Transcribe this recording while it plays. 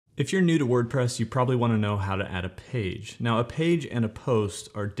If you're new to WordPress, you probably want to know how to add a page. Now, a page and a post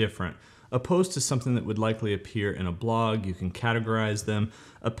are different. A post is something that would likely appear in a blog. You can categorize them.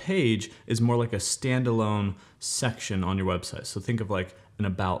 A page is more like a standalone section on your website. So think of like an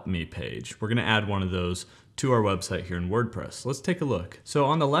About Me page. We're going to add one of those to our website here in WordPress. Let's take a look. So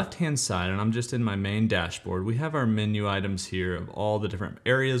on the left-hand side, and I'm just in my main dashboard, we have our menu items here of all the different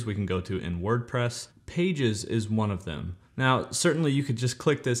areas we can go to in WordPress. Pages is one of them. Now, certainly you could just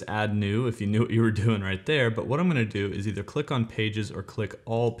click this Add New if you knew what you were doing right there, but what I'm gonna do is either click on Pages or click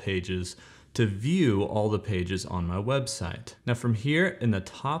All Pages to view all the pages on my website. Now from here in the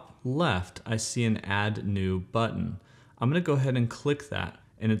top left, I see an Add New button. I'm gonna go ahead and click that,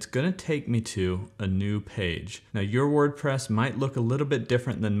 and it's gonna take me to a new page. Now your WordPress might look a little bit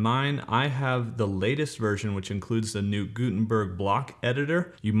different than mine. I have the latest version, which includes the new Gutenberg block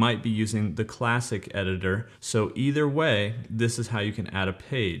editor. You might be using the classic editor. So either way, this is how you can add a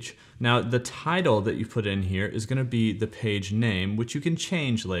page. Now the title that you put in here is gonna be the page name, which you can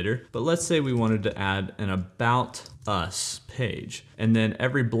change later. But let's say we wanted to add an About Us page. And then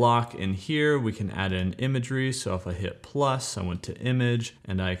every block in here, we can add in imagery. So if I hit plus, I went to image,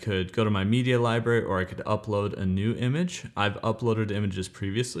 and I could go to my media library, or I could upload a new image. I've uploaded images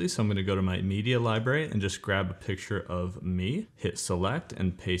previously, so I'm gonna go to my media library and just grab a picture of me, hit select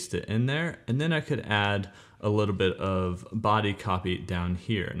and paste it in there. And then I could add a little bit of body copy down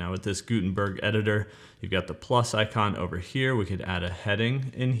here. Now with this Gutenberg editor, you've got the plus icon over here. We could add a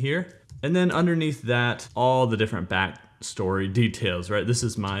heading in here. And then underneath that, all the different backstory details, right? This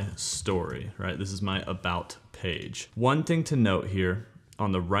is my story, right? This is my About page. One thing to note here,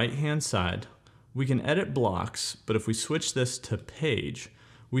 on the right-hand side, we can edit blocks, but if we switch this to page,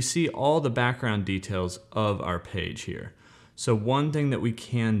 we see all the background details of our page here. So one thing that we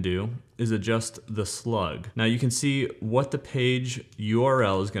can do is adjust the slug. Now you can see what the page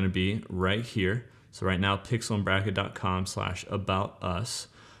URL is gonna be right here. So right now, pixelandbracket.com/aboutus.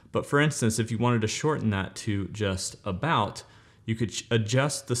 But for instance, if you wanted to shorten that to just about, you could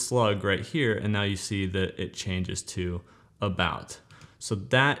adjust the slug right here, and now you see that it changes to about. So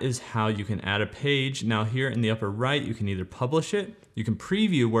that is how you can add a page. Now here in the upper right, you can either publish it, you can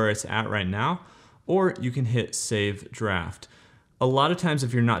preview where it's at right now, or you can hit Save Draft. A lot of times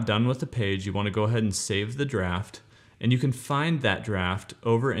if you're not done with the page, you want to go ahead and save the draft, and you can find that draft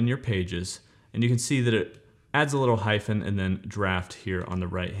over in your pages, and you can see that it adds a little hyphen and then draft here on the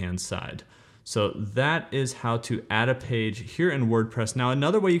right-hand side. So that is how to add a page here in WordPress. Now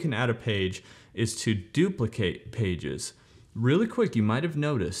another way you can add a page is to duplicate pages. Really quick, you might have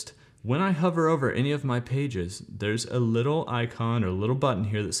noticed when I hover over any of my pages, there's a little icon or a little button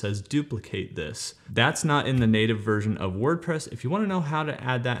here that says duplicate this. That's not in the native version of WordPress. If you want to know how to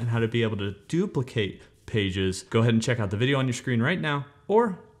add that and how to be able to duplicate pages, go ahead and check out the video on your screen right now,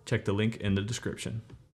 or check the link in the description.